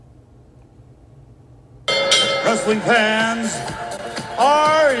Wrestling fans,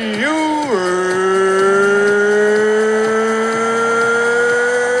 are you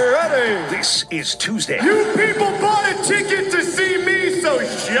ready? This is Tuesday. You people bought a ticket to see me, so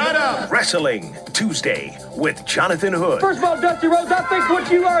shut up. Wrestling Tuesday with Jonathan Hood. First of all, Dusty Rhodes, I think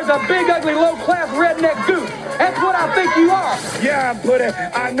what you are is a big, ugly, low-class redneck goof. That's what I think you are. Yeah, I'm pretty.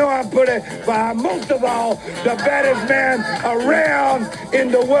 I know I'm pretty, but I'm most of all the baddest man around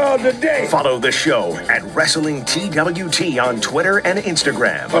in the world today. Follow the show at Wrestling TWT on Twitter and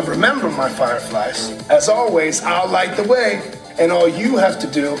Instagram. But remember, my fireflies, as always, I'll light the way, and all you have to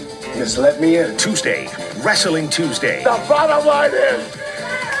do is let me in. Tuesday, Wrestling Tuesday. The bottom line is,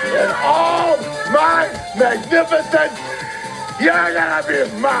 in all my magnificence, you're gonna be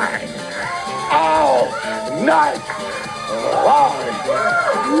mine all night long.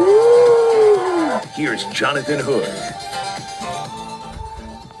 Woo! Here's Jonathan Hood.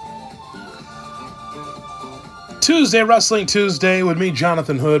 Tuesday, Wrestling Tuesday with me,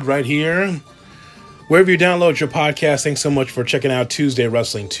 Jonathan Hood, right here. Wherever you download your podcast, thanks so much for checking out Tuesday,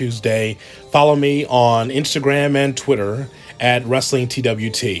 Wrestling Tuesday. Follow me on Instagram and Twitter at Wrestling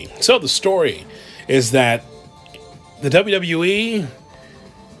TWT. So the story is that the WWE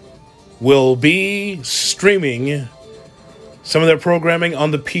will be streaming some of their programming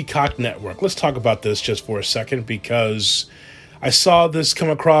on the Peacock Network. Let's talk about this just for a second, because I saw this come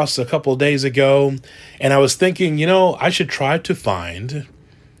across a couple of days ago, and I was thinking, I should try to find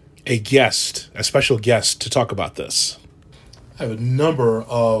a special guest to talk about this. I have a number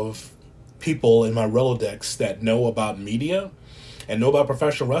of people in my Rolodex that know about media and know about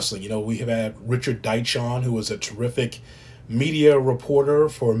professional wrestling. We have had Richard Deitch on, who was a terrific media reporter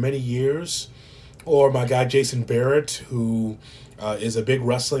for many years, or my guy Jason Barrett, who is a big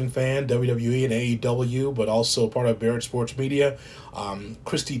wrestling fan, WWE and AEW, but also part of Barrett Sports Media.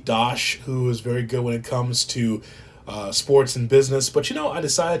 Christy Dosh, who is very good when it comes to sports and business. But I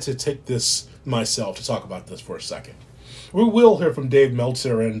decided to take this myself to talk about this for a second. We will hear from Dave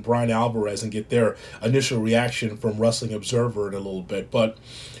Meltzer and Brian Alvarez and get their initial reaction from Wrestling Observer in a little bit. But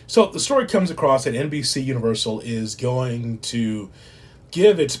so the story comes across that NBC Universal is going to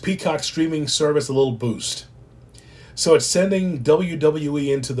give its Peacock streaming service a little boost. So it's sending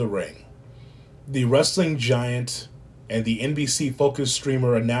WWE into the ring. The wrestling giant and the NBC Focus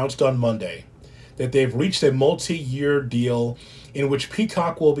streamer announced on Monday that they've reached a multi-year deal in which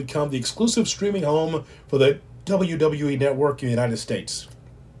Peacock will become the exclusive streaming home for the WWE Network in the United States.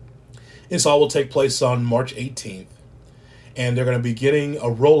 This all will take place on March 18th, and they're going to be getting a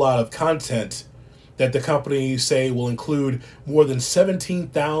rollout of content that the company say will include more than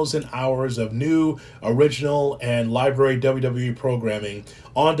 17,000 hours of new, original, and library WWE programming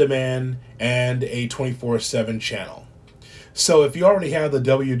on demand and a 24/7 channel. So if you already have the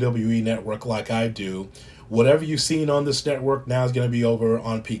WWE Network like I do, whatever you've seen on this network now is going to be over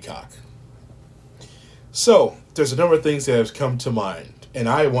on Peacock. So there's a number of things that have come to mind, and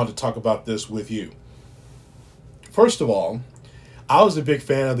I want to talk about this with you. First of all, I was a big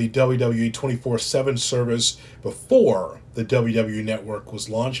fan of the WWE 24/7 service before the WWE Network was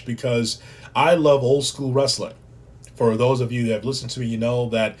launched, because I love old school wrestling. For those of you that have listened to me, you know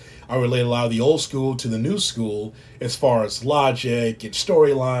that I relate a lot of the old school to the new school as far as logic and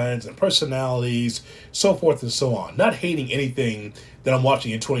storylines and personalities, so forth and so on. Not hating anything that I'm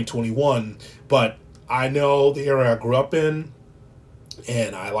watching in 2021, but I know the era I grew up in,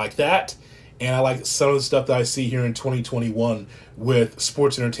 and I like that. And I like some of the stuff that I see here in 2021 with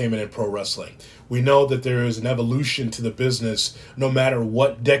sports entertainment and pro wrestling. We know that there is an evolution to the business no matter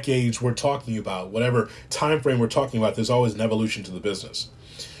what decades we're talking about. Whatever time frame we're talking about, there's always an evolution to the business.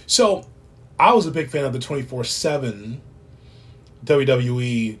 So I was a big fan of the 24/7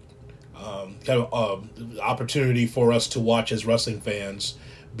 WWE opportunity for us to watch as wrestling fans,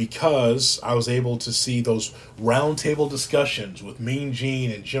 because I was able to see those roundtable discussions with Mean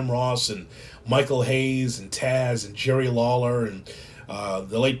Gene and Jim Ross and Michael Hayes and Taz and Jerry Lawler and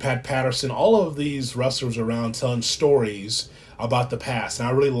the late Pat Patterson, all of these wrestlers around telling stories about the past. And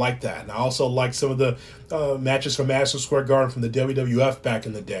I really liked that. And I also liked some of the matches from Madison Square Garden from the WWF back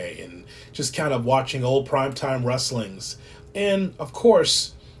in the day, and just kind of watching old primetime wrestlings. And, of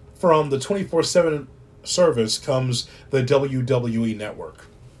course, from the 24/7 service comes the WWE Network.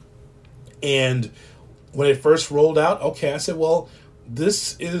 And when it first rolled out, I said, well,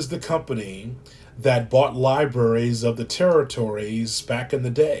 this is the company that bought libraries of the territories back in the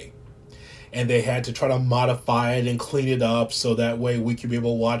day. and they had to try to modify it and clean it up so that way we could be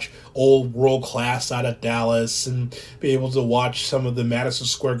able to watch old World Class out of Dallas and be able to watch some of the Madison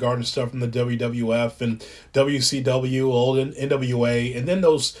Square Garden stuff from the WWF and WCW, old NWA, and then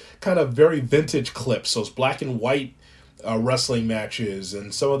those kind of very vintage clips, those black and white wrestling matches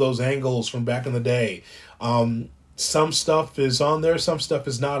and some of those angles from back in the day. Some stuff is on there, some stuff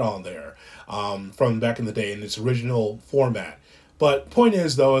is not on there from back in the day in its original format. But point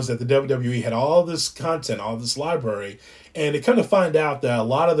is, though, is that the WWE had all this content, all this library, and they kind of find out that a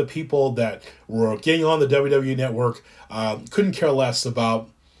lot of the people that were getting on the WWE Network couldn't care less about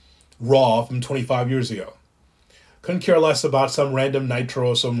Raw from 25 years ago. Couldn't care less about some random Nitro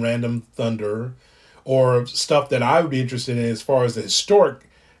or some random Thunder or stuff that I would be interested in as far as the historic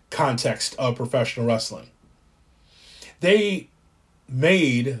context of professional wrestling. They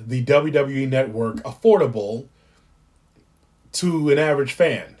made the WWE Network affordable to an average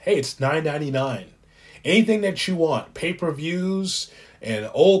fan. Hey, it's $9.99. Anything that you want, pay-per-views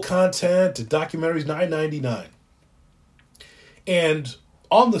and old content and documentaries, $9.99. And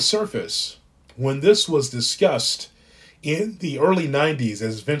on the surface, when this was discussed in the early 90s,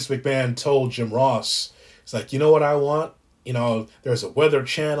 as Vince McMahon told Jim Ross, it's like, you know what I want? You know, there's a weather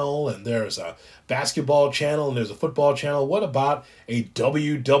channel and there's a basketball channel and there's a football channel. What about a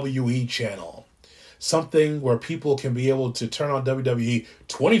WWE channel? Something where people can be able to turn on WWE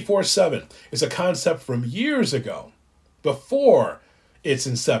 24/7. It's a concept from years ago, before its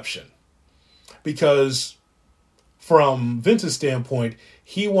inception. Because from Vince's standpoint,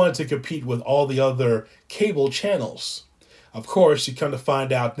 he wanted to compete with all the other cable channels. Of course, you come to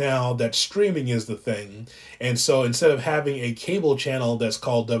find out now that streaming is the thing. And so instead of having a cable channel that's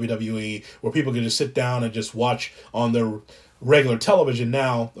called WWE, where people can just sit down and just watch on their regular television,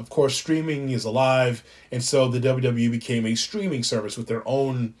 now, of course, streaming is alive. And so the WWE became a streaming service with their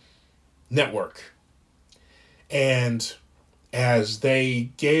own network. And as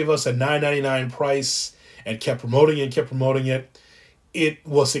they gave us a $9.99 price and kept promoting it, it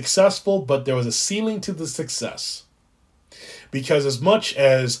was successful, but there was a ceiling to the success. Because as much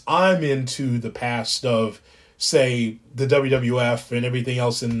as I'm into the past of, say, the WWF and everything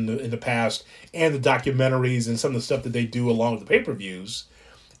else in the past, and the documentaries and some of the stuff that they do along with the pay-per-views,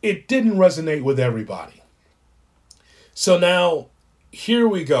 it didn't resonate with everybody. So now, here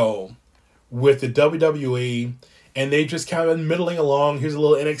we go with the WWE, and they just kind of been middling along. Here's a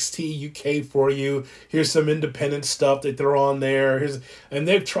little NXT UK for you. Here's some independent stuff that they're on there. And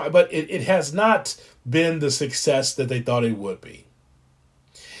they've tried, but it has not been the success that they thought it would be.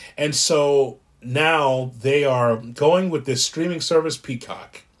 And so now they are going with this streaming service,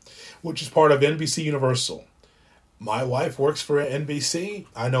 Peacock, which is part of NBC Universal. My wife works for NBC.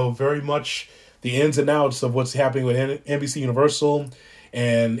 I know very much the ins and outs of what's happening with NBC Universal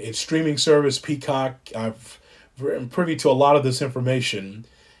and its streaming service, Peacock. I'm privy to a lot of this information.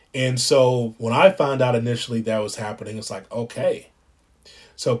 And so when I found out initially that was happening, it's like, okay.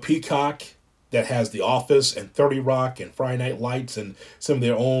 So Peacock, that has The Office and 30 Rock and Friday Night Lights and some of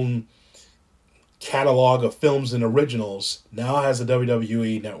their own catalog of films and originals, now has a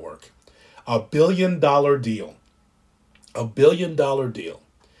WWE network. $1 billion deal. $1 billion deal.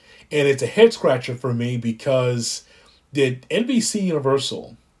 And it's a head scratcher for me because did NBC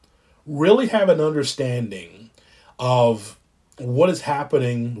Universal really have an understanding of what is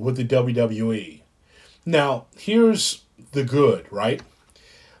happening with the WWE? Now, here's the good, right?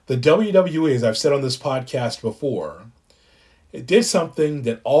 The WWE, as I've said on this podcast before, it did something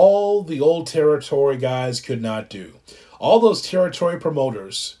that all the old territory guys could not do. All those territory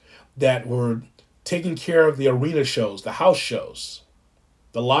promoters that were taking care of the arena shows, the house shows,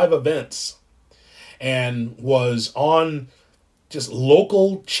 the live events, and was on just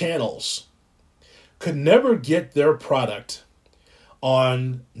local channels, could never get their product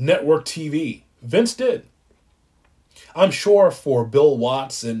on network TV. Vince did. I'm sure for Bill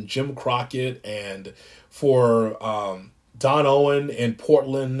Watts and Jim Crockett and for Don Owen in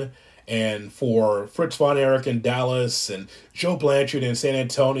Portland and for Fritz Von Erich in Dallas and Joe Blanchard in San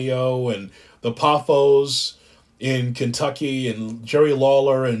Antonio and the Poffos in Kentucky and Jerry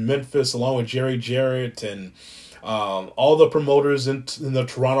Lawler in Memphis along with Jerry Jarrett and all the promoters in the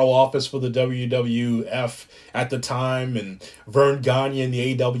Toronto office for the WWF at the time and Vern Gagne in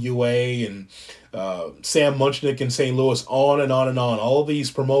the AWA and Sam Munchnick in St. Louis, on and on and on. All of these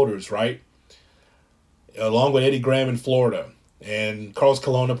promoters, right? Along with Eddie Graham in Florida and Carlos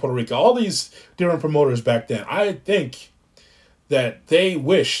Colon in Puerto Rico. All these different promoters back then. I think that they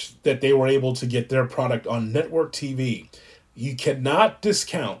wish that they were able to get their product on network TV. You cannot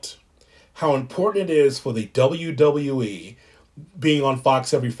discount how important it is for the WWE being on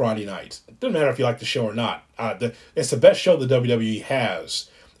Fox every Friday night. doesn't matter if you like the show or not. It's the best show the WWE has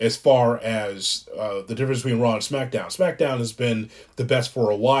as far as the difference between Raw and SmackDown. SmackDown has been the best for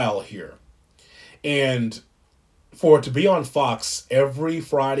a while here. And for it to be on Fox every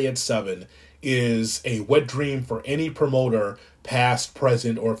Friday at 7 is a wet dream for any promoter, past,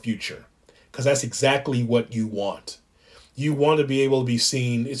 present, or future. Because that's exactly what you want. You want to be able to be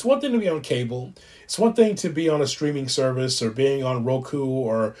seen. It's one thing to be on cable. It's one thing to be on a streaming service or being on Roku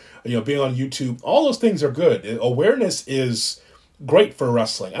or being on YouTube. All those things are good. Awareness is great for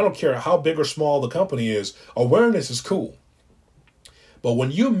wrestling. I don't care how big or small the company is. Awareness is cool. But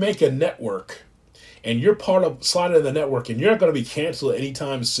when you make a network and you're part of sliding in the network and you're not going to be canceled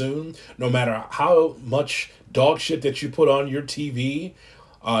anytime soon, no matter how much dog shit that you put on your TV,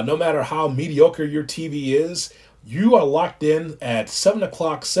 no matter how mediocre your TV is, you are locked in at 7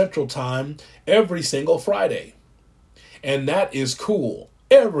 o'clock Central Time every single Friday. And that is cool.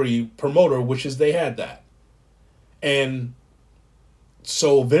 Every promoter wishes they had that. And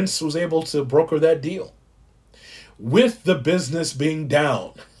so Vince was able to broker that deal. With the business being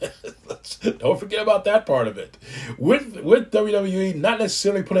down. Don't forget about that part of it. With WWE not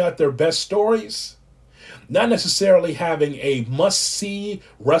necessarily putting out their best stories, not necessarily having a must-see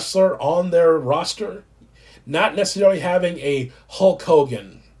wrestler on their roster, not necessarily having a Hulk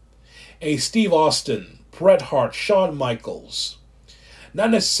Hogan, a Steve Austin, Bret Hart, Shawn Michaels,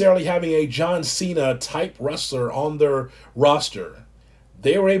 not necessarily having a John Cena type wrestler on their roster.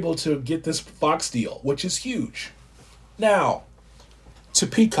 They were able to get this Fox deal, which is huge. Now, to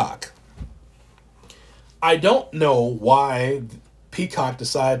Peacock. I don't know why Peacock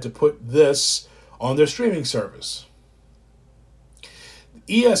decided to put this on their streaming service.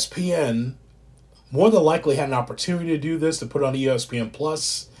 ESPN more than likely had an opportunity to do this, to put on ESPN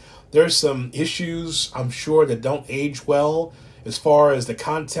Plus. There's some issues, I'm sure, that don't age well as far as the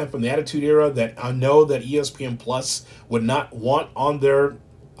content from the Attitude Era that I know that ESPN Plus would not want on their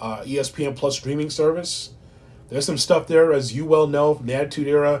ESPN Plus streaming service. There's some stuff there, as you well know, from the Attitude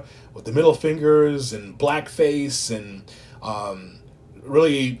Era with the middle fingers and blackface and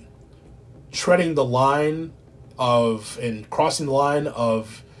really treading the line of and crossing the line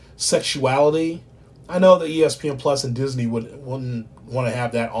of sexuality. I know that ESPN Plus and Disney wouldn't want to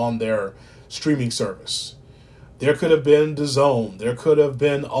have that on their streaming service. There could have been DAZN. There could have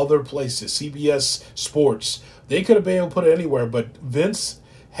been other places, CBS Sports. They could have been able to put it anywhere, but Vince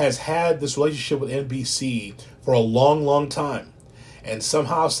has had this relationship with NBC for a long, long time. And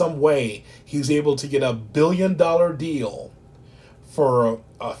somehow, some way, he's able to get $1 billion deal for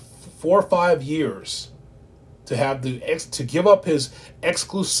 4 or 5 years to have to give up his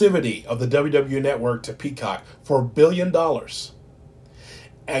exclusivity of the WWE Network to Peacock for $1 billion.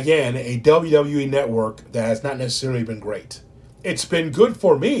 Again, a WWE Network that has not necessarily been great. It's been good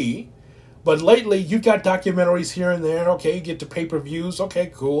for me, but lately you've got documentaries here and there. Okay, you get to pay-per-views.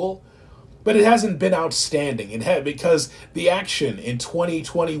 Okay, cool. But it hasn't been outstanding. It had because the action in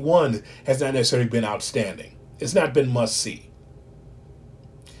 2021 has not necessarily been outstanding. It's not been must-see.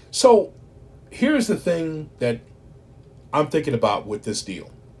 So here's the thing that I'm thinking about with this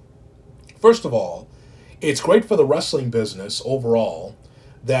deal. First of all, it's great for the wrestling business overall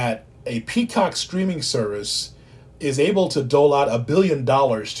that a Peacock streaming service is able to dole out $1 billion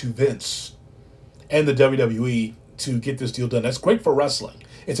to Vince and the WWE to get this deal done. That's great for wrestling.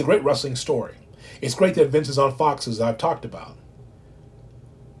 It's a great wrestling story. It's great that Vince is on Fox, as I've talked about.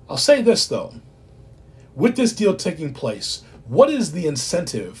 I'll say this, though. With this deal taking place, what is the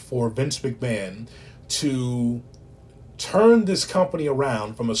incentive for Vince McMahon to turn this company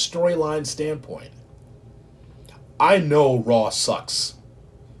around from a storyline standpoint? I know Raw sucks.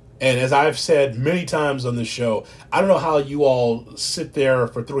 And as I've said many times on this show, I don't know how you all sit there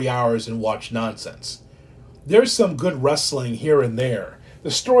for 3 hours and watch nonsense. There's some good wrestling here and there. The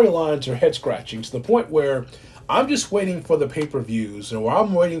storylines are head-scratching to the point where I'm just waiting for the pay-per-views or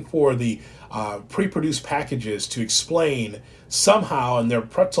I'm waiting for the pre-produced packages to explain somehow in their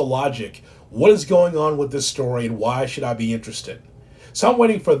pretzel logic what is going on with this story and why should I be interested. So I'm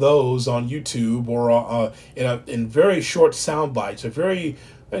waiting for those on YouTube or in very short sound bites, a very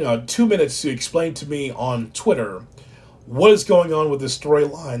 2 minutes to explain to me on Twitter what is going on with this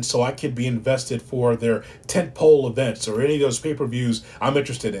storyline so I can be invested for their tentpole events or any of those pay-per-views I'm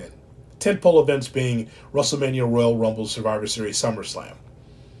interested in. Tentpole events being WrestleMania, Royal Rumble, Survivor Series, SummerSlam.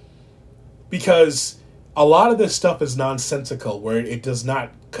 Because a lot of this stuff is nonsensical where it does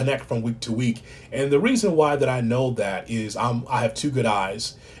not connect from week to week. And the reason why that I know that is I have 2 good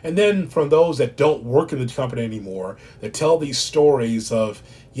eyes. And then from those that don't work in the company anymore, that tell these stories of,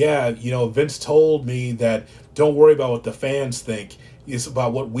 Vince told me that don't worry about what the fans think. is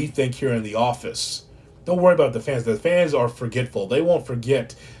about what we think here in the office. Don't worry about the fans. The fans are forgetful. They won't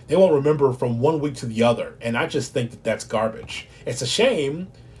forget. They won't remember from one week to the other. And I just think that that's garbage. It's a shame,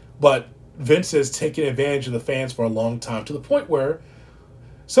 but Vince has taken advantage of the fans for a long time, to the point where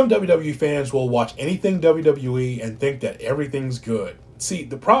some WWE fans will watch anything WWE and think that everything's good. See,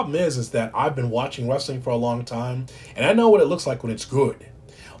 the problem is that I've been watching wrestling for a long time, and I know what it looks like when it's good.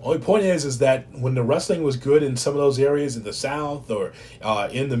 Only point is that when the wrestling was good in some of those areas in the South or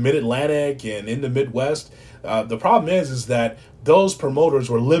in the Mid-Atlantic and in the Midwest, the problem is that those promoters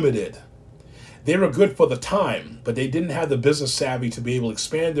were limited. They were good for the time, but they didn't have the business savvy to be able to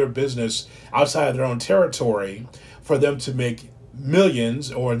expand their business outside of their own territory for them to make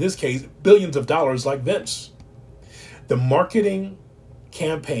millions, or in this case, billions of dollars like Vince. The marketing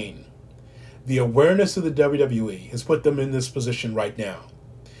campaign, the awareness of the WWE has put them in this position right now.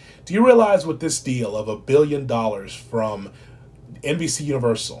 Do you realize what this deal of $1 billion from NBC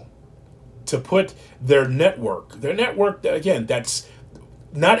Universal to put their network, again, that's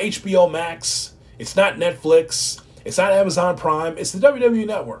not HBO Max, it's not Netflix, it's not Amazon Prime, it's the WWE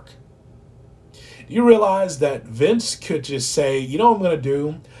Network. Do you realize that Vince could just say, you know what I'm going to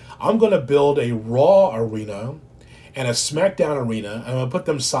do? I'm going to build a Raw arena and a SmackDown arena. I'm going to put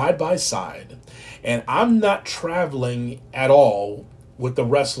them side by side. And I'm not traveling at all with the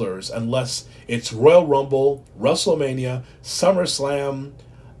wrestlers unless it's Royal Rumble, WrestleMania, SummerSlam,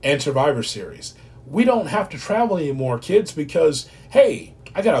 and Survivor Series. We don't have to travel anymore, kids, because, hey,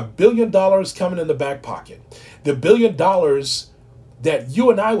 I got $1 billion coming in the back pocket. The $1 billion that you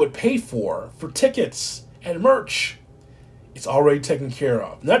and I would pay for tickets and merch, it's already taken care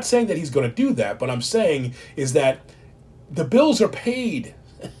of. I'm not saying that he's going to do that, but I'm saying is that the bills are paid.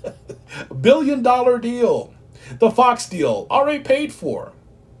 $1 billion deal. The Fox deal, already paid for.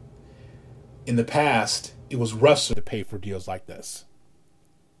 In the past, it was wrestlers to pay for deals like this.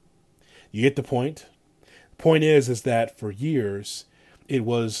 You get the point? The point is that for years, it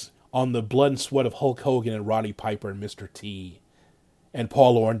was on the blood and sweat of Hulk Hogan and Roddy Piper and Mr. T and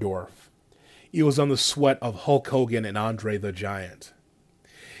Paul Orndorff. It was on the sweat of Hulk Hogan and Andre the Giant.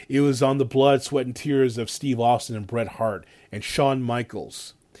 It was on the blood, sweat, and tears of Steve Austin and Bret Hart and Shawn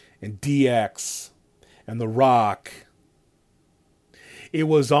Michaels and DX and The Rock. It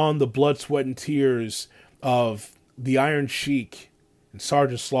was on the blood, sweat, and tears of the Iron Sheik and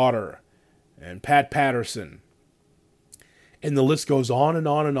Sergeant Slaughter and Pat Patterson. And the list goes on and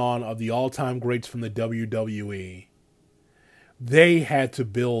on and on of the all-time greats from the WWE. They had to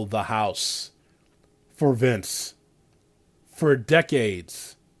build the house for Vince for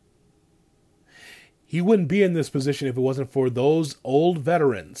decades. He wouldn't be in this position if it wasn't for those old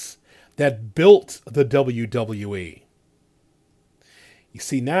veterans that built the WWE. You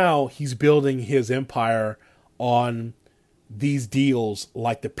see, now he's building his empire on these deals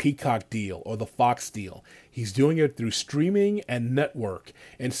like the Peacock deal or the Fox deal. He's doing it through streaming and network.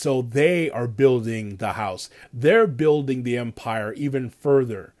 And so they are building the house. They're building the empire even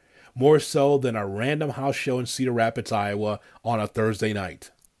further, more so than a random house show in Cedar Rapids, Iowa on a Thursday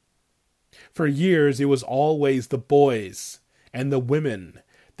night. For years, it was always the boys and the women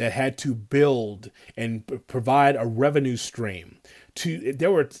that had to build and provide a revenue stream.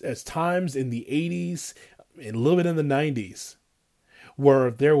 There were times in the 80s, a little bit in the 90s, where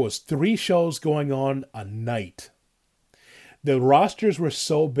there was 3 shows going on a night. The rosters were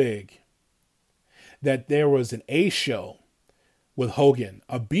so big that there was an A show with Hogan,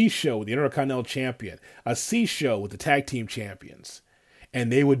 a B show with the Intercontinental Champion, a C show with the Tag Team Champions. And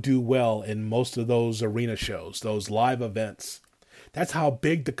they would do well in most of those arena shows, those live events. That's how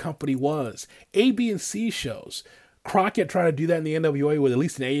big the company was. A, B, and C shows. Crockett tried to do that in the NWA with at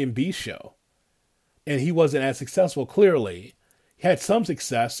least an A and B show. And he wasn't as successful, clearly. He had some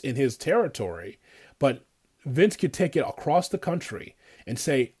success in his territory, but Vince could take it across the country and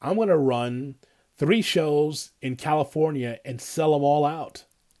say, I'm going to run 3 shows in California and sell them all out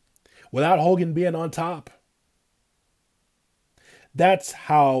without Hogan being on top. That's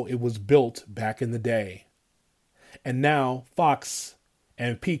how it was built back in the day. And now Fox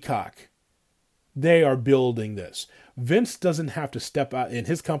and Peacock, they are building this. Vince doesn't have to step out, and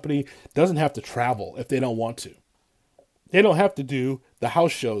his company doesn't have to travel if they don't want to. They don't have to do the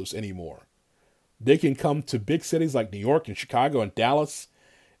house shows anymore. They can come to big cities like New York and Chicago and Dallas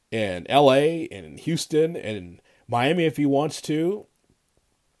and LA and Houston and Miami if he wants to,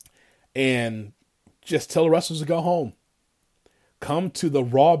 and just tell the wrestlers to go home. Come to the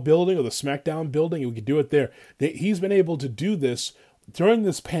Raw building or the SmackDown building, and we can do it there. He's been able to do this during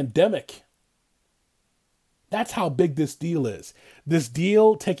this pandemic. That's how big this deal is. This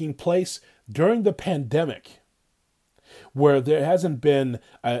deal taking place during the pandemic, where there hasn't been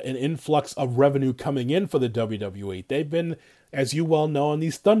an influx of revenue coming in for the WWE. They've been, as you well know, on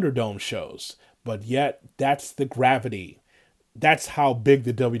these Thunderdome shows. But yet, that's the gravity. That's how big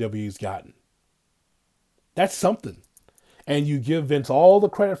the WWE's gotten. That's something. And you give Vince all the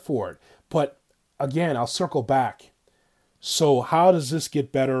credit for it. But again, I'll circle back. So how does this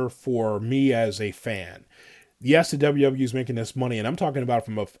get better for me as a fan? Yes, the WWE is making this money, and I'm talking about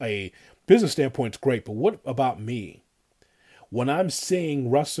from a business standpoint, it's great. But what about me? When I'm seeing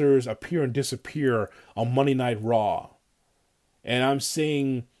wrestlers appear and disappear on Monday Night Raw, and I'm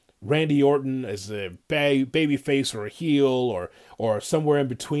seeing Randy Orton as a baby face or a heel or somewhere in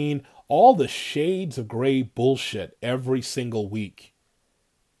between, all the shades of gray bullshit every single week.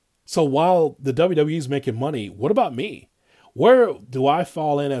 So while the WWE is making money, what about me? Where do I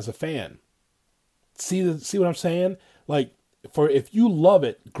fall in as a fan? See what I'm saying? Like, if you love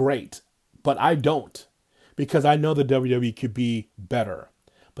it, great. But I don't. Because I know the WWE could be better.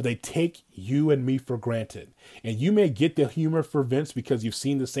 But they take you and me for granted. And you may get the humor for Vince because you've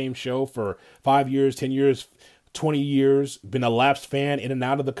seen the same show for 5 years, 10 years, 20 years, been a lapsed fan in and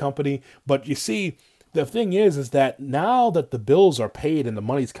out of the company. But you see, the thing is that now that the bills are paid and the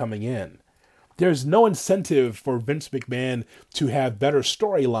money's coming in, there's no incentive for Vince McMahon to have better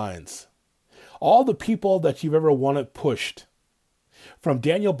storylines. All the people that you've ever wanted pushed, from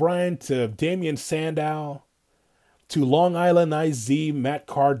Daniel Bryan to Damian Sandow, to Long Island IZ, Matt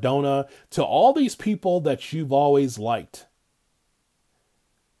Cardona, to all these people that you've always liked.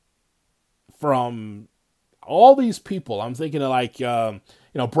 From all these people, I'm thinking of like,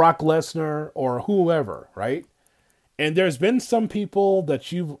 Brock Lesnar or whoever, right? And there's been some people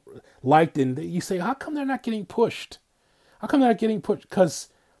that you've liked and you say, how come they're not getting pushed? How come they're not getting pushed? Because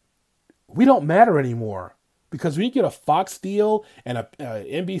we don't matter anymore. Because when you get a Fox deal and a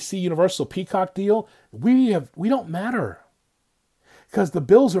NBC Universal Peacock deal, we don't matter. Because the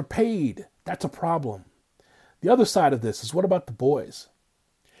bills are paid. That's a problem. The other side of this is, what about the boys?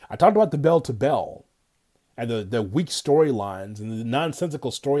 I talked about the bell to bell and the weak storylines and the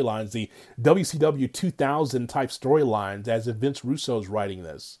nonsensical storylines, the WCW 2000 type storylines, as if Vince Russo's writing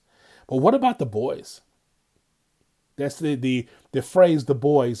this. But what about the boys? That's the phrase, the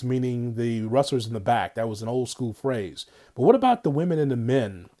boys, meaning the wrestlers in the back. That was an old school phrase. But what about the women and the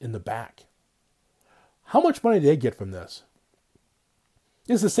men in the back? How much money did they get from this?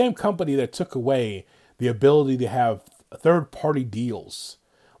 It's the same company that took away the ability to have third-party deals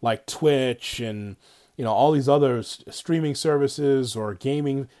like Twitch and all these other streaming services or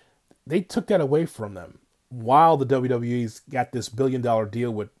gaming. They took that away from them while the WWE's got this $1 billion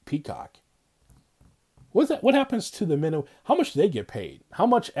deal with Peacock. What happens to the men? How much do they get paid? How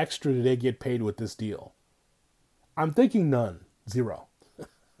much extra do they get paid with this deal? I'm thinking none. Zero.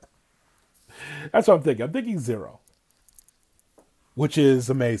 That's what I'm thinking. I'm thinking zero. Which is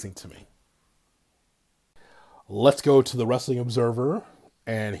amazing to me. Let's go to the Wrestling Observer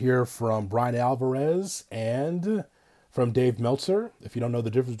and hear from Brian Alvarez and from Dave Meltzer. If you don't know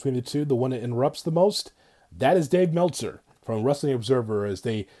the difference between the two, the one that interrupts the most, that is Dave Meltzer from Wrestling Observer as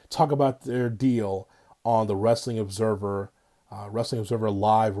they talk about their deal on the Wrestling Observer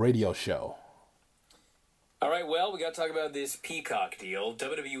live radio show. All right, well, we got to talk about this Peacock deal.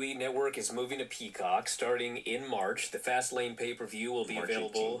 WWE Network is moving to Peacock starting in March. The Fastlane pay-per-view will be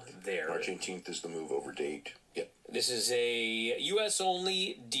available 18th. there. March 18th is the move over date. Yep. This is a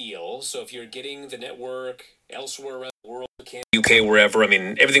U.S.-only deal, so if you're getting the network elsewhere around the world, UK, wherever,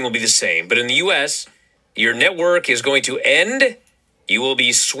 everything will be the same. But in the U.S., your network is going to end. You will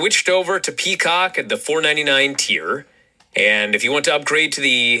be switched over to Peacock at the $4.99 tier. And if you want to upgrade to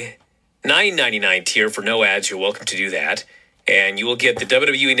the $9.99 tier for no ads, you're welcome to do that. And you will get the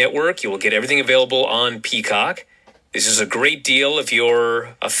WWE Network. You will get everything available on Peacock. This is a great deal if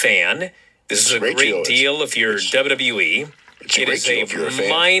you're a fan. This is a great deal if you're WWE. It is a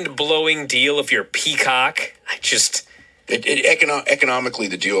mind-blowing deal if you're Peacock. Economically,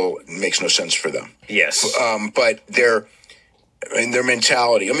 the deal makes no sense for them. Yes. But their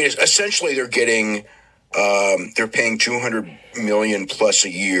mentality, essentially they're getting, they're paying $200 million plus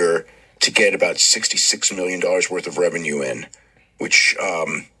a year to get about $66 million worth of revenue in, which,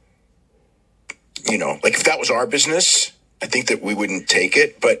 if that was our business, I think that we wouldn't take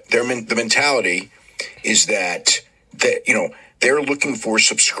it. But the mentality is that they're looking for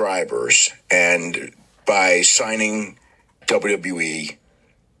subscribers, and by signing WWE,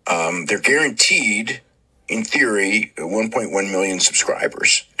 they're guaranteed, in theory, 1.1 million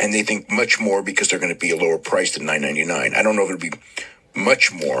subscribers, and they think much more because they're going to be a lower price than $9.99. I don't know if it'll be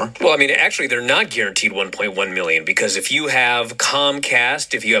much more. Well, actually, they're not guaranteed 1.1 million because if you have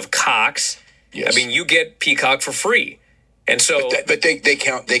Comcast, if you have Cox, yes. You get Peacock for free. And so, but they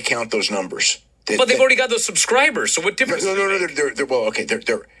count those numbers. But they've already got those subscribers. So what difference? No. They're well, okay.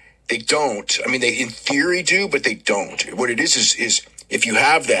 They don't. I mean, they in theory do, but they don't. What it is if you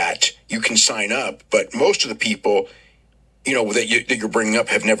have that, you can sign up. But most of the people, that you're bringing up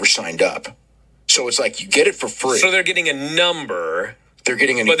have never signed up. So it's like you get it for free. So they're getting a number. They're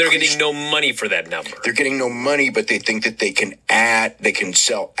getting they're getting no money for that number. They're getting no money, but they think that they can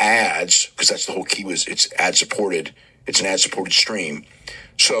sell ads, because that's the whole key. It's ad supported. It's an ad supported stream,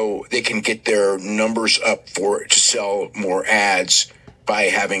 so they can get their numbers up to sell more ads by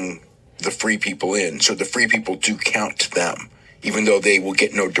having the free people in. So the free people do count to them, even though they will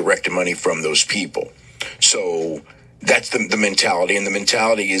get no direct money from those people. So that's the mentality, and the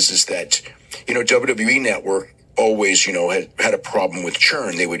mentality is that WWE Network always had a problem with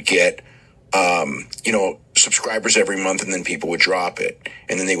churn. They would get subscribers every month, and then people would drop it,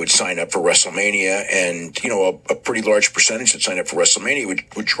 and then they would sign up for WrestleMania, and a pretty large percentage that signed up for WrestleMania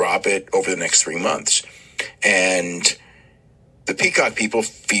would drop it over the next 3 months. And the Peacock people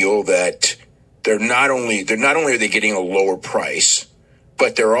feel that they're not only are they getting a lower price,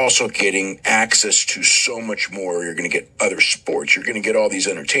 but they're also getting access to so much more. You're going to get other sports. You're going to get all these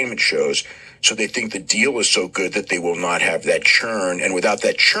entertainment shows. So they think the deal is so good that they will not have that churn. And without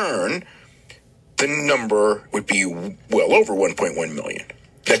that churn, the number would be well over 1.1 million.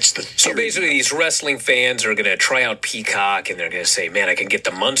 That's the theory. So basically, these wrestling fans are going to try out Peacock, and they're going to say, man, I can get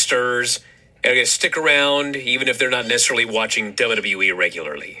the Munsters. And they're going to stick around, even if they're not necessarily watching WWE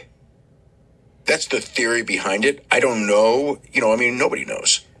regularly. That's the theory behind it. I don't know. Nobody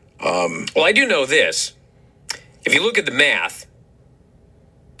knows. Well, I do know this. If you look at the math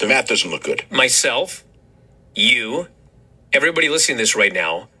doesn't look good. Myself, you, everybody listening to this right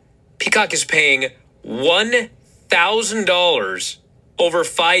now, Peacock is paying $1,000 over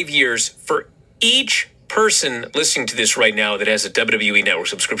 5 years for each person listening to this right now that has a WWE Network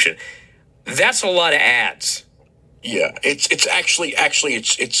subscription. That's a lot of ads. Yeah, it's actually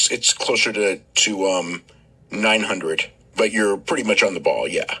it's closer to 900, but you're pretty much on the ball.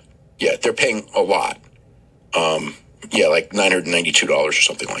 Yeah, they're paying a lot. Like $992 or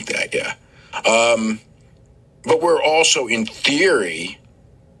something like that. Yeah, but we're also in theory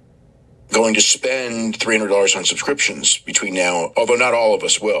going to spend $300 on subscriptions between now. Although not all of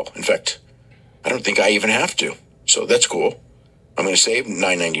us will. In fact, I don't think I even have to. So that's cool. I'm going to save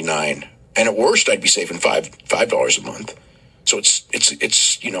 $9.99. And at worst, I'd be saving $5 a month. So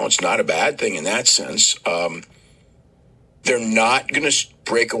it's not a bad thing in that sense. They're not going to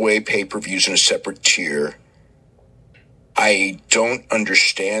break away pay-per-views in a separate tier. I don't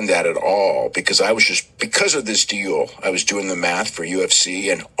understand that at all, because because of this deal, I was doing the math for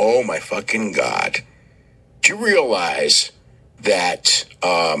UFC, and oh my fucking God. Do you realize that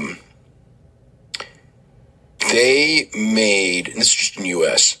they made, and this is just in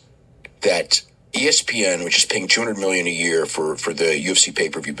US, that ESPN, which is paying $200 million a year for the UFC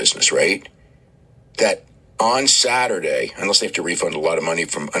pay-per-view business, right? That on Saturday, unless they have to refund a lot of money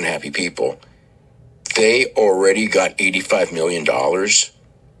from unhappy people, they already got $85 million.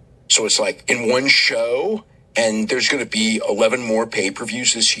 So it's like in one show, and there's going to be 11 more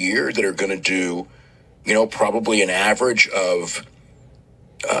pay-per-views this year that are going to do, probably an average of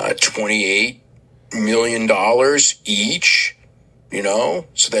 $28 million each. So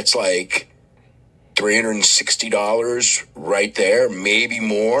that's like $360 right there, maybe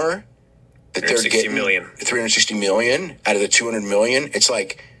more. That they're getting $360 million out of the $200 million. It's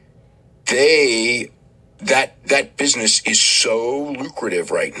like that business is so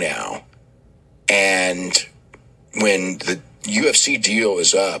lucrative right now. And when the UFC deal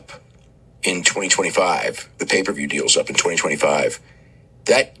is up in 2025, the pay-per-view deal is up in 2025,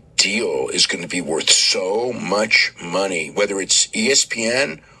 that deal is going to be worth so much money. Whether it's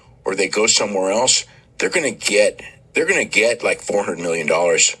ESPN or they go somewhere else, they're going to get like $400 million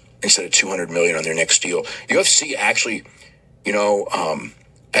instead of $200 million on their next deal. UFC actually,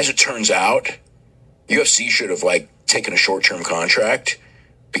 as it turns out, UFC should have taken a short-term contract,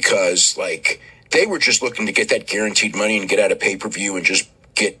 because they were just looking to get that guaranteed money and get out of pay-per-view and just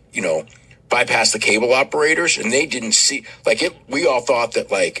get, bypass the cable operators. And they didn't see we all thought that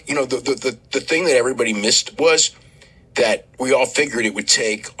the thing that everybody missed was that we all figured it would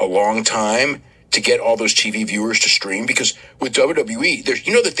take a long time to get all those TV viewers to stream, because with WWE, there's,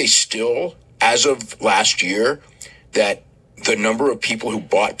 that they still, as of last year, that the number of people who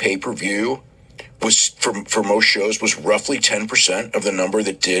bought pay-per-view was for most shows was roughly 10% of the number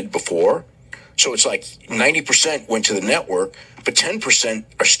that did before. So it's like 90% went to the network, but 10%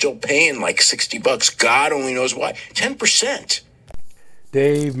 are still paying $60. God only knows why. 10%.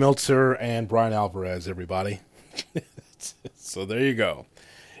 Dave Meltzer and Brian Alvarez, everybody. So there you go.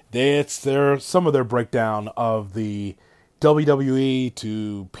 It's some of their breakdown of the WWE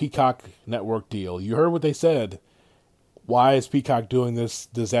to Peacock network deal. You heard what they said. Why is Peacock doing this?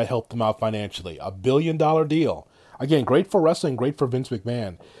 Does that help them out financially? $1 billion deal. Again, great for wrestling, great for Vince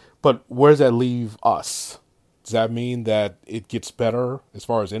McMahon. But where does that leave us? Does that mean that it gets better as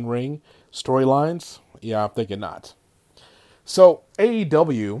far as in-ring storylines? Yeah, I'm thinking not. So,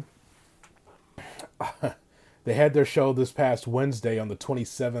 AEW, they had their show this past Wednesday on the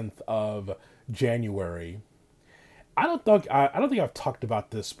 27th of January. I don't think I've talked about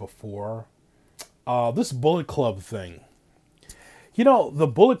this before. This Bullet Club thing. You know, the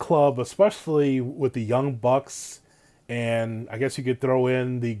Bullet Club, especially with the Young Bucks, and I guess you could throw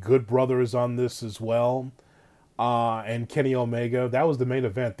in the Good Brothers on this as well, and Kenny Omega. That was the main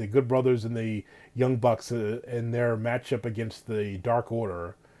event. The Good Brothers and the Young Bucks in their matchup against the Dark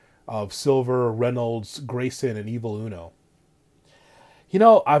Order of Silver, Reynolds, Grayson, and Evil Uno. You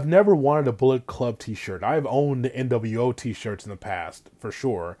know, I've never wanted a Bullet Club t-shirt. I've owned NWO t-shirts in the past, for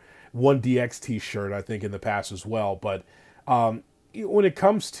sure. 1DX t-shirt, I think, in the past as well. But when it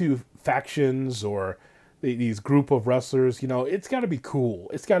comes to factions or these group of wrestlers, you know, it's got to be cool.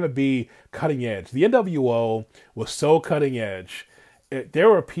 It's got to be cutting edge. The NWO was so cutting edge. There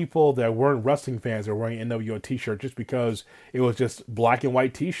were people that weren't wrestling fans that were wearing NWO t-shirt just because it was just black and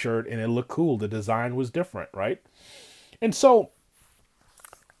white t-shirt and it looked cool. The design was different, right? And so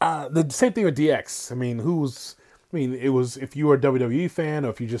the same thing with DX. I mean, it was, if you were a WWE fan or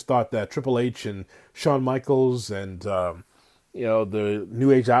if you just thought that Triple H and Shawn Michaels and the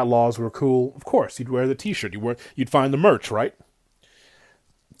New Age Outlaws were cool, of course you'd wear the t-shirt. You'd find the merch, right?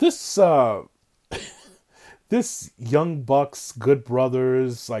 This this Young Bucks, Good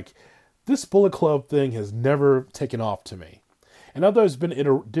Brothers, like this Bullet Club thing has never taken off to me. And I know there's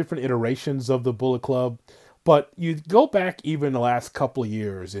been different iterations of the Bullet Club, but you go back even the last couple of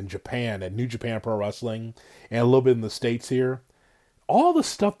years in Japan at New Japan Pro Wrestling and a little bit in the States here, all the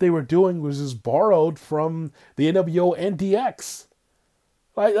stuff they were doing was just borrowed from the NWO and DX.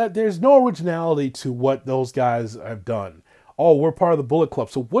 Like, there's no originality to what those guys have done. Oh, we're part of the Bullet Club.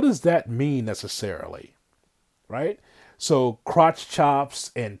 So what does that mean necessarily? Right? So crotch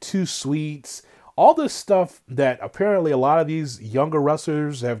chops and Too Sweets, all this stuff that apparently a lot of these younger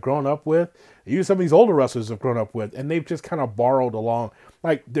wrestlers have grown up with, even some of these older wrestlers have grown up with, and they've just kind of borrowed along.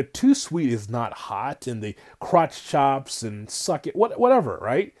 Like, the Too Sweet is not hot, and the crotch chops and suck it, whatever,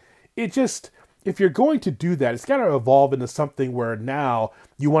 right? It just, if you're going to do that, it's got to evolve into something where now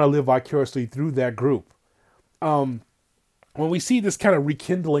you want to live vicariously through that group. When we see this kind of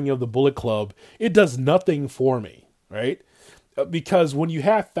rekindling of the Bullet Club, it does nothing for me, right? Because when you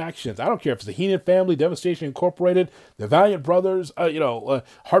have factions, I don't care if it's the Heenan family, Devastation Incorporated, the Valiant Brothers,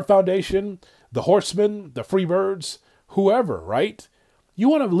 Heart Foundation, the Horsemen, the Freebirds, whoever, right? You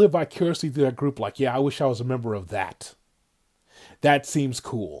want to live vicariously through that group like, yeah, I wish I was a member of that. That seems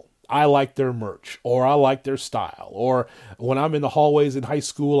cool. I like their merch, or I like their style, or when I'm in the hallways in high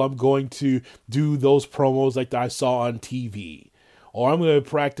school, I'm going to do those promos like I saw on TV, or I'm going to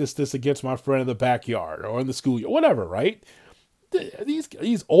practice this against my friend in the backyard or in the schoolyard, whatever, right?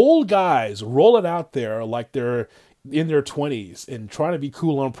 These old guys rolling out there like they're in their 20s and trying to be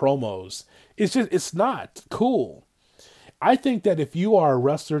cool on promos. It's not cool. I think that if you are a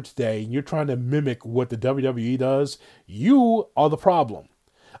wrestler today and you're trying to mimic what the WWE does, you are the problem.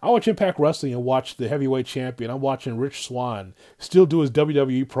 I watch Impact Wrestling and watch the heavyweight champion. I'm watching Rich Swann still do his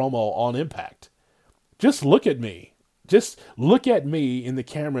WWE promo on Impact. Just look at me. Just look at me in the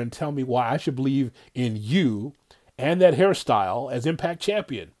camera and tell me why I should believe in you and that hairstyle as Impact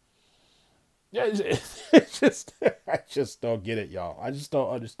Champion. It's just, I just don't get it, y'all. I just don't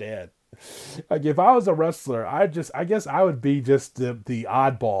understand. Like, if I was a wrestler, I guess I would be just the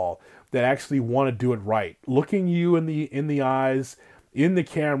oddball that actually want to do it right. Looking you in the eyes, in the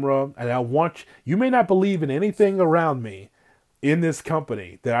camera, and I want you may not believe in anything around me in this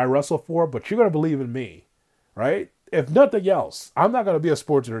company that I wrestle for, but you're going to believe in me, right? If nothing else, I'm not going to be a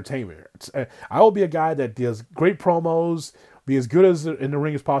sports entertainer. I will be a guy that does great promos, be as good as in the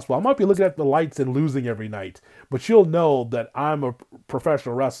ring as possible. I might be looking at the lights and losing every night, but you'll know that I'm a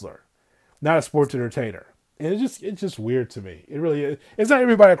professional wrestler, not a sports entertainer. And it's just weird to me. It really is. It's not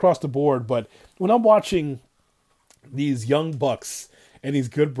everybody across the board, but when I'm watching these Young Bucks and these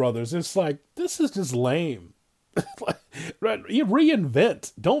Good Brothers, it's like, this is just lame. You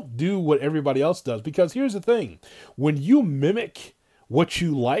reinvent. Don't do what everybody else does. Because here's the thing. When you mimic what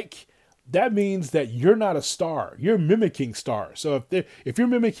you like, that means that you're not a star. You're mimicking stars. So if you're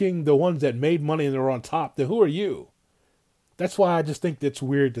mimicking the ones that made money and they're on top, then who are you? That's why I just think it's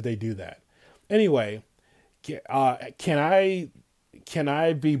weird that they do that. Anyway, Can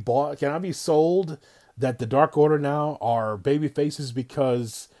I be bought? Can I be sold that the Dark Order now are baby faces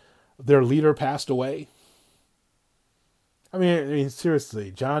because their leader passed away? I mean,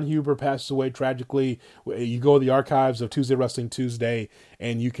 seriously, John Huber passed away tragically. You go to the archives of Tuesday Wrestling Tuesday,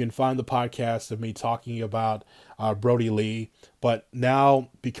 and you can find the podcast of me talking about Brody Lee. But now,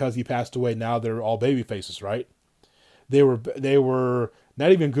 because he passed away, now they're all baby faces, right? They were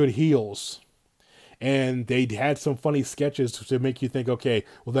not even good heels, and they had some funny sketches to make you think, okay,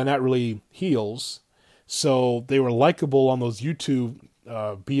 well, they're not really heels. So they were likable on those YouTube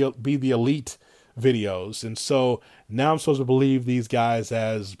Be the Elite videos, and so now I'm supposed to believe these guys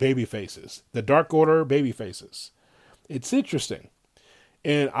as baby faces, the Dark Order baby faces. It's interesting,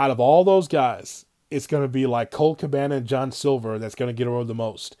 and out of all those guys, it's going to be like Colt Cabana and John Silver that's going to get over the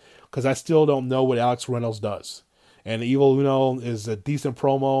most, because I still don't know what Alex Reynolds does. And Evil Uno is a decent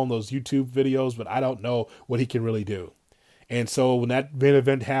promo on those YouTube videos, but I don't know what he can really do. And so when that main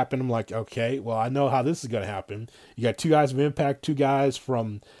event happened, I'm like, okay, well, I know how this is going to happen. You got 2 guys from Impact, 2 guys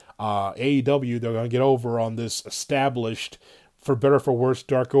from AEW. They're going to get over on this established, for better for worse,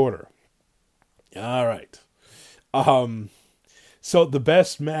 Dark Order. All right. So the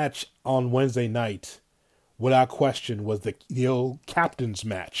best match on Wednesday night, without question, was the old captain's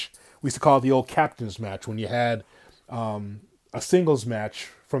match. We used to call it the old captain's match when you had a singles match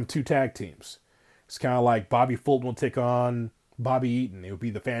from 2 tag teams. It's kind of like Bobby Fulton will take on Bobby Eaton. It would be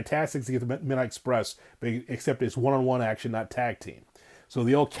the Fantastics against the Midnight Express, except it's one-on-one action, not tag team. So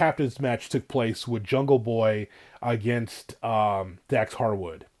the old captain's match took place with Jungle Boy against Dax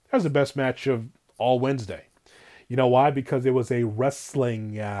Harwood. That was the best match of all Wednesday. You know why? Because it was a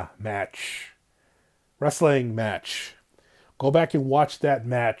wrestling match. Wrestling match. Go back and watch that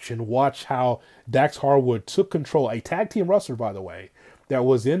match and watch how Dax Harwood took control. A tag team wrestler, by the way, that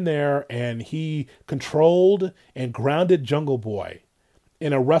was in there, and he controlled and grounded Jungle Boy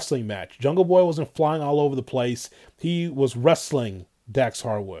in a wrestling match. Jungle Boy wasn't flying all over the place. He was wrestling Dax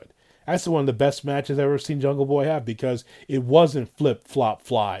Harwood. That's one of the best matches I've ever seen Jungle Boy have, because it wasn't flip, flop,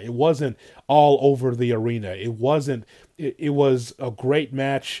 fly. It wasn't all over the arena. It was a great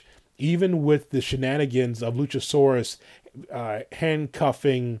match, even with the shenanigans of Luchasaurus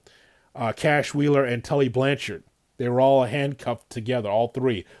handcuffing Cash Wheeler and Tully Blanchard. They were all handcuffed together, all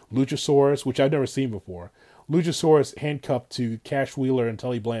 3. Luchasaurus, which I've never seen before. Luchasaurus handcuffed to Cash Wheeler and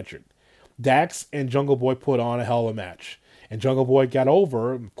Tully Blanchard. Dax and Jungle Boy put on a hell of a match. And Jungle Boy got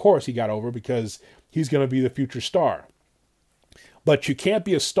over. Of course he got over, because he's going to be the future star. But you can't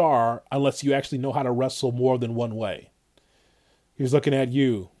be a star unless you actually know how to wrestle more than one way. Here's looking at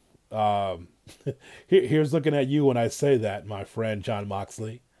you. Here's looking at you when I say that, my friend John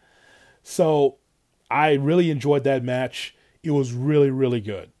Moxley. So I really enjoyed that match. It was really, really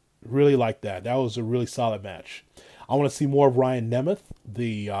good. Really liked that. That was a really solid match. I want to see more of Ryan Nemeth,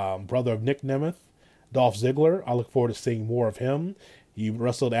 the brother of Nick Nemeth, Dolph Ziggler. I look forward to seeing more of him. He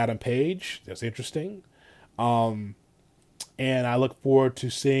wrestled Adam Page. That's interesting. And I look forward to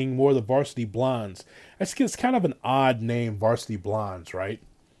seeing more of the Varsity Blondes. It's kind of an odd name, Varsity Blondes, right?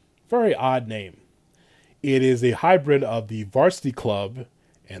 Very odd name. It is a hybrid of the Varsity Club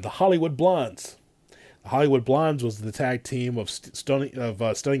and the Hollywood Blondes. The Hollywood Blondes was the tag team of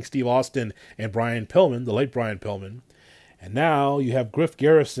Stunning Steve Austin and Brian Pillman, the late Brian Pillman. And now you have Griff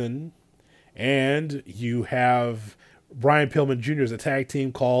Garrison, and you have Brian Pillman Jr. as a tag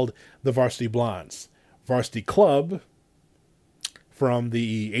team called the Varsity Blondes. Varsity Club from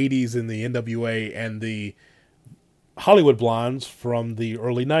the 80s in the NWA, and the Hollywood Blondes from the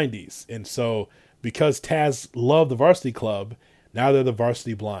early 90s. And so, because Taz loved the Varsity Club, now they're the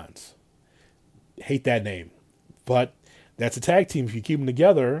Varsity Blondes. Hate that name. But that's a tag team. If you keep them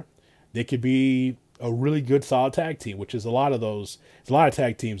together, they could be a really good, solid tag team, which is a lot of those. There's a lot of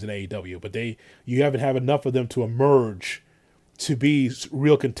tag teams in AEW, but you haven't had enough of them to emerge to be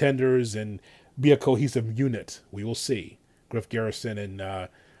real contenders and be a cohesive unit. We will see. Griff Garrison and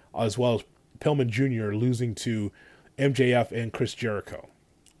as well as Pillman Jr. losing to MJF and Chris Jericho.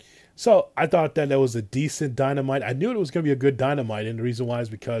 So I thought that was a decent Dynamite. I knew it was going to be a good Dynamite, and the reason why is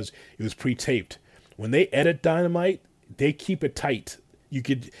because it was pre-taped. When they edit Dynamite, they keep it tight. You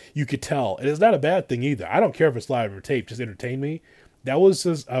could tell. And it's not a bad thing either. I don't care if it's live or taped. Just entertain me. That was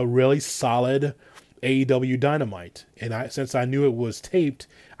just a really solid AEW Dynamite. And since I knew it was taped,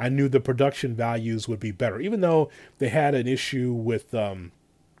 I knew the production values would be better. Even though they had an issue with a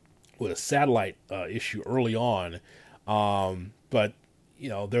satellite issue early on. But,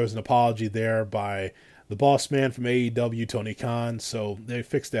 there was an apology there by the boss man from AEW, Tony Khan. So they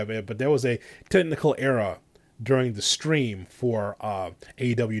fixed that bit. But there was a technical error during the stream for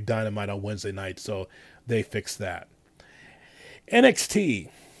AEW Dynamite on Wednesday night. So they fixed that. NXT.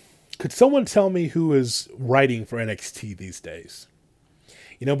 Could someone tell me who is writing for NXT these days?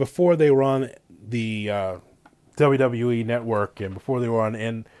 You know, before they were on the WWE Network and before they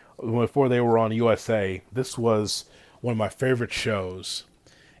were on USA, this was one of my favorite shows.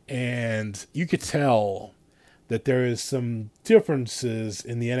 And you could tell that there is some differences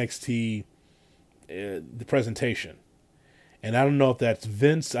in the NXT the presentation. And I don't know if that's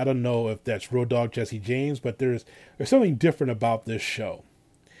Vince, I don't know if that's Road Dogg Jesse James, but there's something different about this show.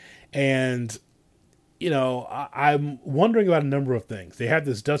 And, you know, I'm wondering about a number of things. They had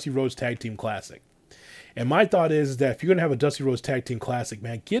this Dusty Rhodes Tag Team Classic. And my thought is that if you're going to have a Dusty Rhodes Tag Team Classic,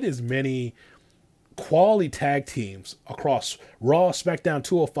 man, get as many quality tag teams across Raw, SmackDown,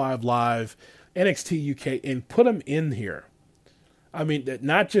 205 Live, NXT UK, and put them in here. I mean,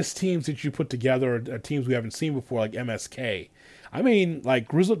 not just teams that you put together or teams we haven't seen before like MSK. I mean, like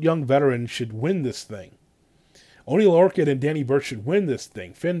Grizzled Young Veterans should win this thing. O'Neal Orchid and Danny Burch should win this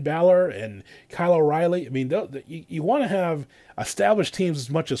thing. Finn Balor and Kyle O'Reilly. I mean, you want to have established teams as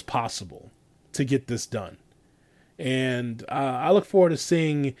much as possible to get this done. And I look forward to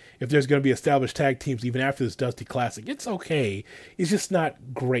seeing if there's going to be established tag teams even after this Dusty Classic. It's okay. It's just not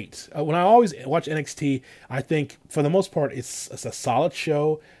great. When I always watch NXT, I think for the most part it's a solid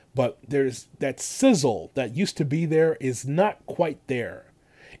show, but there's that sizzle that used to be there is not quite there.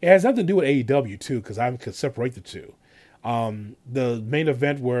 It has nothing to do with AEW too, because I could separate the two. The main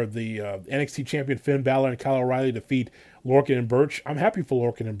event where the NXT champion Finn Balor and Kyle O'Reilly defeat Lorcan and Burch. I'm happy for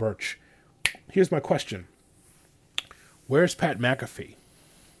Lorcan and Burch. Here's my question. Where's Pat McAfee?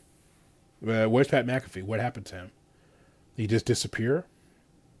 Where's Pat McAfee? What happened to him? He just disappear?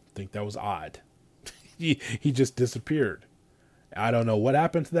 I think that was odd. he just disappeared. I don't know what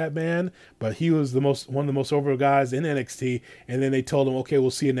happened to that man, but he was one of the most over guys in NXT, and then they told him, okay,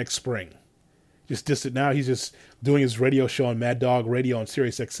 we'll see you next spring. Now he's just doing his radio show on Mad Dog Radio on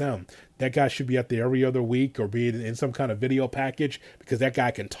Sirius XM. That guy should be out there every other week or be in some kind of video package because that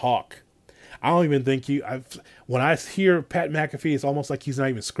guy can talk. I don't even think when I hear Pat McAfee, it's almost like he's not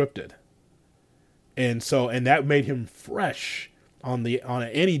even scripted. And that made him fresh on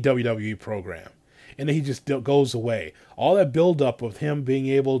any WWE program. And then he just goes away. All that buildup of him being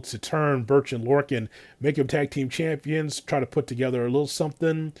able to turn Burch and Lorcan, make them tag team champions, try to put together a little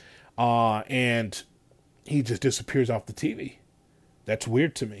something, and he just disappears off the TV. That's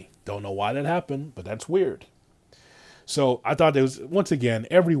weird to me. Don't know why that happened, but that's weird. So I thought there was, once again,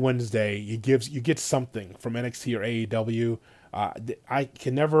 every Wednesday you get something from NXT or AEW. I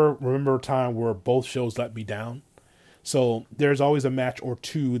can never remember a time where both shows let me down. So there's always a match or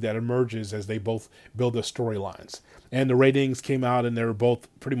two that emerges as they both build their storylines. And the ratings came out and they were both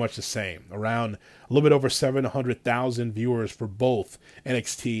pretty much the same. Around a little bit over 700,000 viewers for both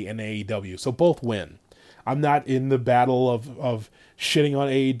NXT and AEW. So both win. I'm not in the battle of shitting on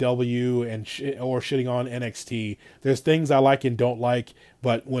AEW or shitting on NXT. There's things I like and don't like,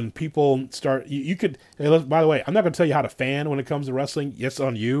 but when people start, you could. By the way, I'm not going to tell you how to fan when it comes to wrestling. Yes,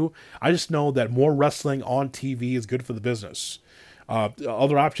 on you. I just know that more wrestling on TV is good for the business.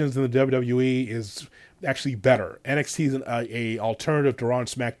 Other options in the WWE is actually better. NXT is a alternative to Raw and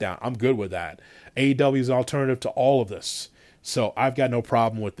SmackDown. I'm good with that. AEW is an alternative to all of this. So I've got no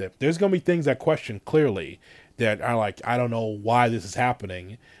problem with it. There's going to be things I question clearly that are like, I don't know why this is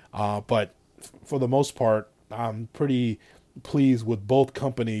happening. But for the most part, I'm pretty pleased with both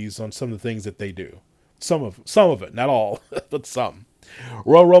companies on some of the things that they do. Some of it, not all, but some.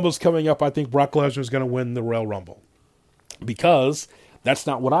 Royal Rumble's coming up. I think Brock Lesnar is going to win the Royal Rumble because that's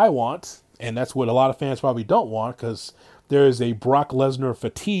not what I want. And that's what a lot of fans probably don't want because there is a Brock Lesnar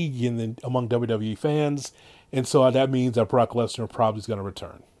fatigue among WWE fans. And so that means that Brock Lesnar probably is going to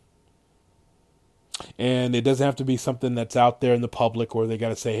return. And it doesn't have to be something that's out there in the public where they got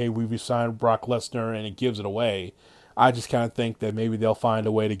to say, hey, we've signed Brock Lesnar and it gives it away. I just kind of think that maybe they'll find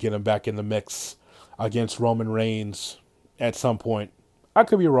a way to get him back in the mix against Roman Reigns at some point. I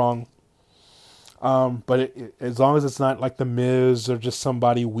could be wrong. But as long as it's not like The Miz or just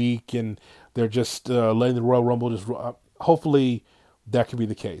somebody weak and they're just letting the Royal Rumble just hopefully that could be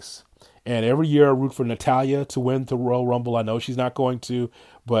the case. And every year I root for Natalya to win the Royal Rumble. I know she's not going to,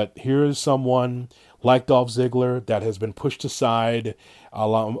 but here's someone like Dolph Ziggler that has been pushed aside,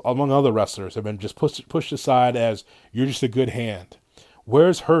 among other wrestlers, have been just pushed aside as you're just a good hand.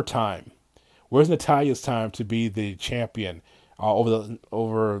 Where's her time? Where's Natalya's time to be the champion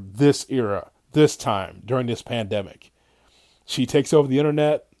over this era, this time, during this pandemic? She takes over the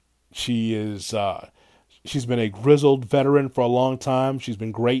internet. She is... She's been a grizzled veteran for a long time. She's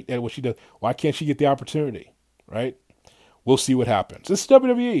been great at what she does. Why can't she get the opportunity, right? We'll see what happens. This is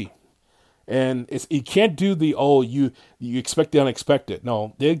WWE. And you can't do you expect the unexpected.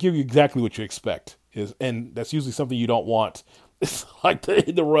 No, they'll give you exactly what you expect. And that's usually something you don't want. It's like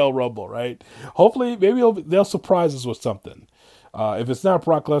the Royal Rumble, right? Hopefully, maybe they'll surprise us with something. If it's not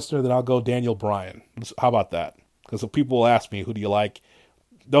Brock Lesnar, then I'll go Daniel Bryan. How about that? Because people will ask me, who do you like?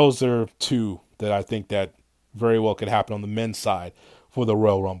 Those are two that I think that very well could happen on the men's side for the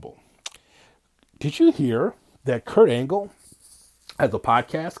Royal Rumble. Did you hear that Kurt Angle has a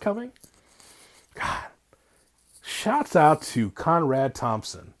podcast coming? God, shouts out to Conrad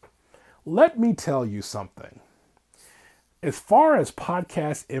Thompson. Let me tell you something. As far as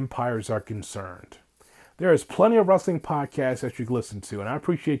podcast empires are concerned, there is plenty of wrestling podcasts that you can listen to, and I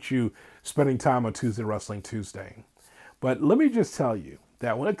appreciate you spending time on Tuesday Wrestling Tuesday. But let me just tell you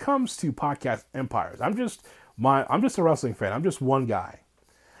that when it comes to podcast empires, I'm just a wrestling fan. I'm just one guy.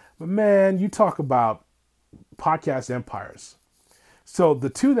 But man, you talk about podcast empires. So the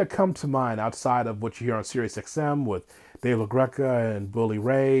two that come to mind outside of what you hear on Sirius XM with Dave LaGreca and Bully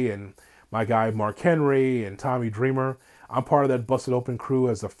Ray and my guy Mark Henry and Tommy Dreamer, I'm part of that Busted Open crew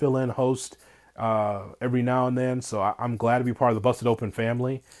as a fill-in host every now and then. So I'm glad to be part of the Busted Open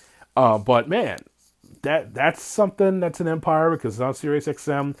family. But man, that's something that's an empire because it's on Sirius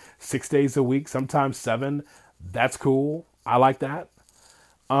XM 6 days a week, sometimes 7. That's cool. I like that.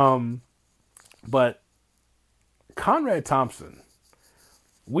 But Conrad Thompson,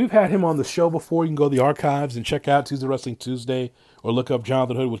 we've had him on the show before. You can go to the archives and check out Tuesday Wrestling Tuesday or look up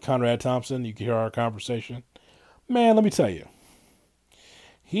Jonathan Hood with Conrad Thompson. You can hear our conversation. Man, let me tell you,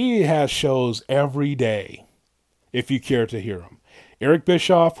 he has shows every day if you care to hear him. Eric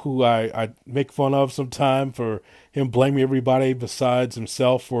Bischoff, who I make fun of sometime for him blaming everybody besides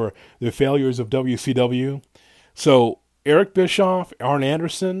himself for the failures of WCW. So Eric Bischoff, Arn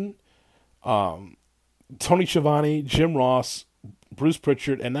Anderson, Tony Schiavone, Jim Ross, Bruce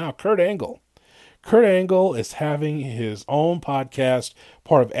Pritchard, and now Kurt Angle. Kurt Angle is having his own podcast,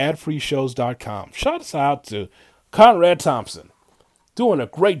 part of adfreeshows.com. Shouts out to Conrad Thompson, doing a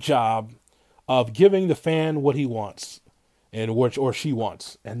great job of giving the fan what he wants and what or she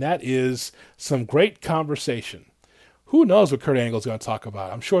wants, and that is some great conversation. Who knows what Kurt Angle is going to talk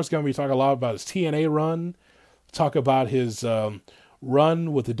about? I'm sure it's going to be talking a lot about his TNA run, talk about his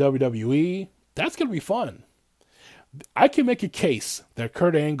run with the WWE. That's going to be fun. I can make a case that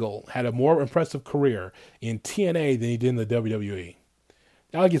Kurt Angle had a more impressive career in TNA than he did in the WWE.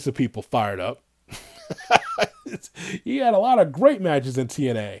 That'll get some people fired up. He had a lot of great matches in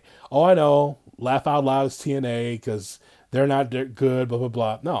TNA. Oh, I know. Laugh out loud is TNA because they're not good, blah, blah,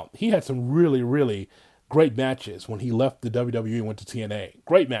 blah. No, he had some really, really great matches when he left the WWE and went to TNA.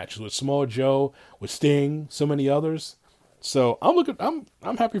 Great matches with Samoa Joe, with Sting, so many others. So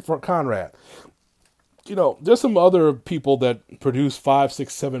I'm happy for Conrad. You know, there's some other people that produce 5,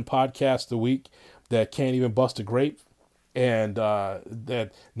 6, 7 podcasts a week that can't even bust a grape, and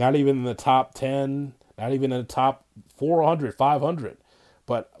that not even in the top 10, not even in the top 400, 500.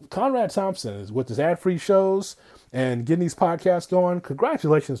 But Conrad Thompson is with his ad-free shows and getting these podcasts going.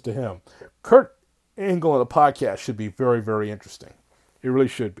 Congratulations to him. Kurt Angle on a podcast should be very, very interesting. It really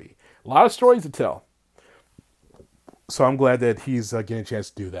should be. A lot of stories to tell. So I'm glad that he's getting a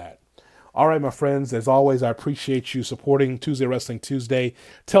chance to do that. All right, my friends, as always, I appreciate you supporting Tuesday Wrestling Tuesday.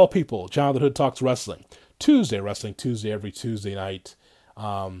 Tell people, Jonathan Hood Talks Wrestling. Tuesday Wrestling Tuesday, every Tuesday night.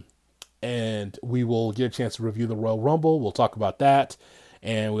 And we will get a chance to review the Royal Rumble. We'll talk about that.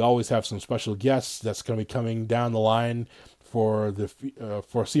 And we always have some special guests that's going to be coming down the line for the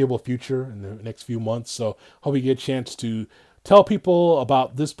foreseeable future in the next few months. So hope you get a chance to tell people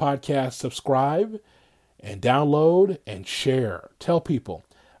about this podcast, subscribe, and download, and share. Tell people.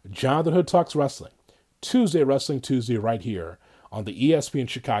 Jonathan Hood Talks Wrestling. Tuesday Wrestling Tuesday right here on the ESPN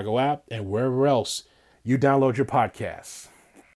Chicago app and wherever else you download your podcasts.